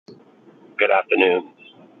Good afternoon.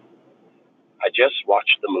 I just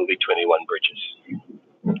watched the movie 21 Bridges,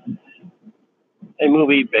 a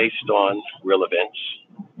movie based on real events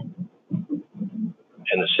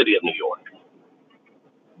in the city of New York.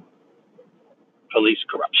 Police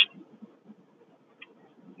corruption.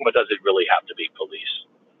 But does it really have to be police?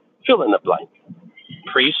 Fill in the blank.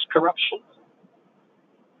 Priest corruption?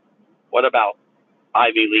 What about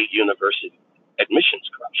Ivy League university admissions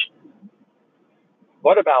corruption?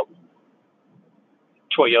 What about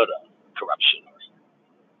Toyota corruption or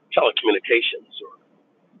telecommunications or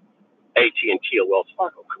AT&T or Wells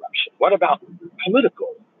Fargo corruption? What about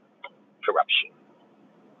political corruption?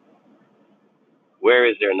 Where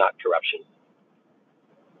is there not corruption?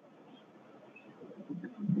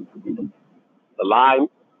 The lie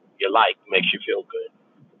you like makes you feel good.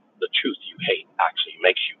 The truth you hate actually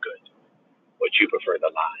makes you good. But you prefer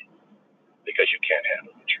the lie because you can't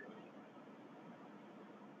handle the truth.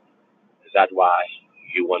 Is that why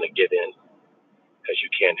you want to give in? Because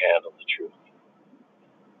you can't handle the truth?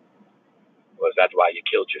 Or is that why you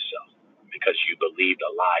killed yourself? Because you believed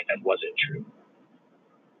a lie that wasn't true?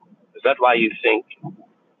 Is that why you think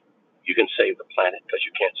you can save the planet because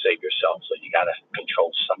you can't save yourself, so you got to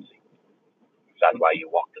control something? Is that why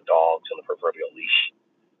you walk the dogs on the proverbial leash?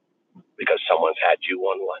 Because someone's had you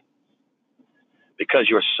on one?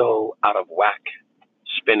 Because you're so out of whack,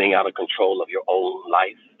 spinning out of control of your own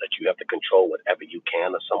life, that you have to control whatever you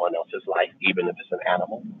can of someone else's life, even if it's an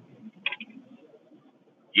animal?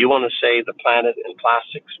 You want to save the planet in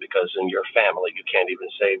plastics because in your family you can't even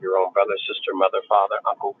save your own brother, sister, mother, father,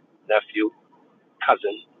 uncle, nephew,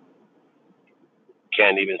 cousin.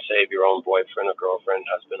 Can't even save your own boyfriend or girlfriend,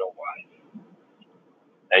 husband or wife.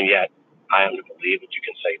 And yet, I am to believe that you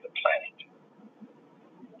can save the planet.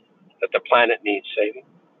 That the planet needs saving.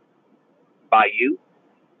 By you,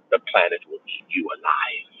 the planet will eat you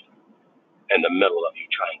alive in the middle of you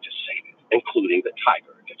trying to save it, including the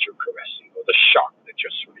tiger that you're caressing or the shark that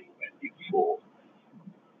you're swimming with, you fool.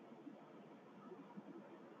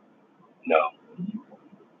 No.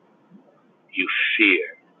 You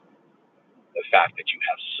fear the fact that you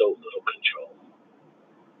have so little control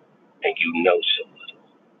and you know so little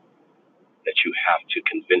that you have to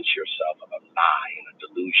convince yourself of a lie and a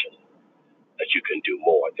delusion that you can do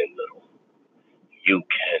more than little. You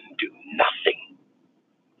can do nothing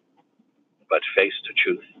but face the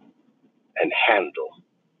truth and handle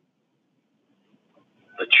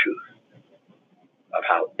the truth of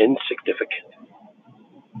how insignificant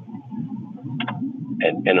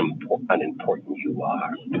and unimportant you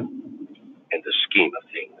are in the scheme of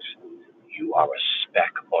things. You are a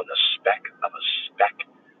speck on the speck of a speck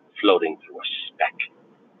floating through a speck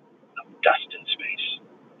of dust in space.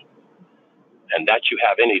 And that you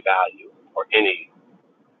have any value or any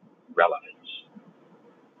relevance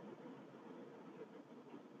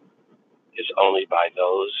is only by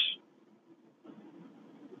those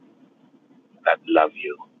that love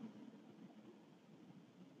you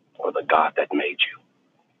or the God that made you.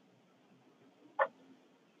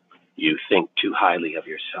 You think too highly of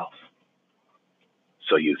yourself,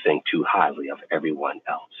 so you think too highly of everyone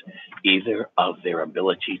else, either of their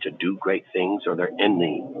ability to do great things or their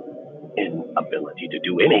inability to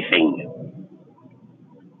do anything,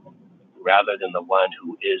 rather than the one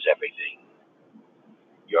who is everything,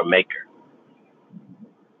 your maker.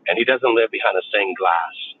 And he doesn't live behind a stained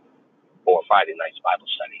glass or Friday night's Bible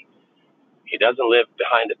study. He doesn't live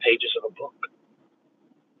behind the pages of a book.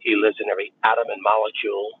 He lives in every atom and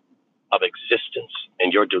molecule of existence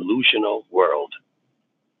in your delusional world,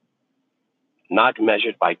 not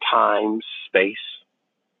measured by time, space,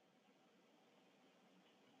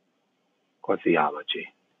 or theology,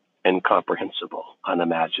 incomprehensible,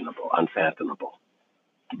 unimaginable, unfathomable,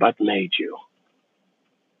 but made you.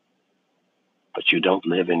 But you don't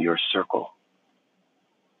live in your circle.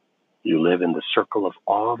 You live in the circle of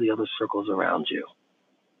all the other circles around you,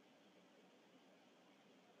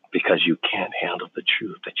 because you can't handle the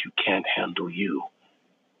truth, that you can't handle you.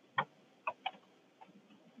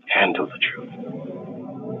 Handle the truth.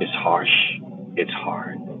 It's harsh, it's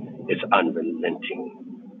hard, it's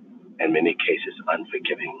unrelenting, in many cases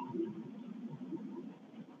unforgiving.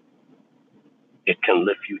 It can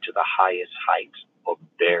lift you to the highest heights or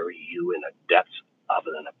bury you in the depths of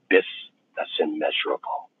an abyss that's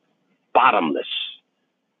immeasurable, bottomless.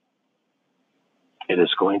 It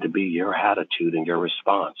is going to be your attitude and your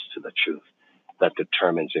response to the truth that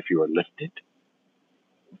determines if you are lifted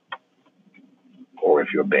or if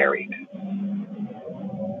you're buried.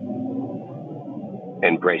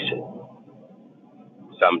 Embrace it.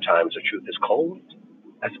 Sometimes the truth is cold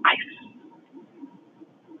as ice.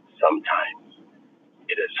 Sometimes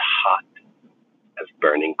it is hot as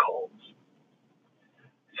burning coals.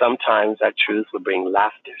 Sometimes that truth will bring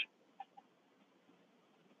laughter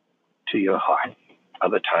to your heart.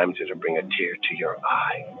 Other times it'll bring a tear to your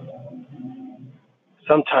eye.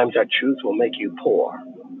 Sometimes that truth will make you poor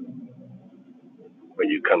when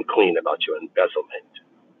you come clean about your embezzlement.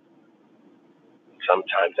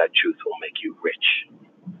 Sometimes that truth will make you rich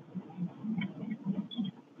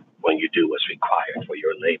when you do what's required for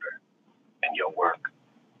your labor and your work.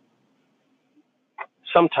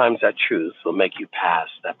 Sometimes that truth will make you pass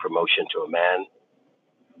that promotion to a man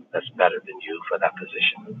that's better than you for that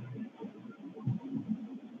position.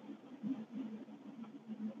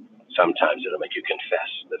 Sometimes it'll make you confess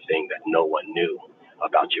the thing that no one knew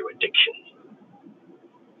about your addiction.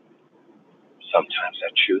 Sometimes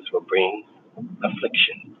that truth will bring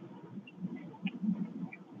affliction.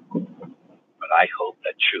 But I hope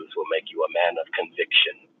that truth will make you a man of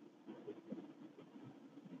conviction.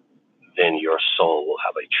 Then your soul will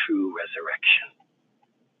have a true resurrection.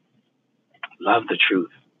 Love the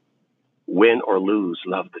truth. Win or lose,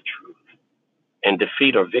 love the truth. In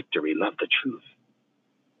defeat or victory, love the truth.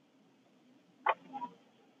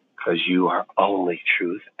 Because you are only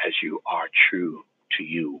truth as you are true to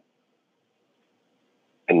you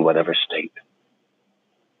in whatever state.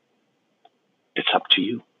 It's up to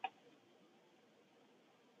you.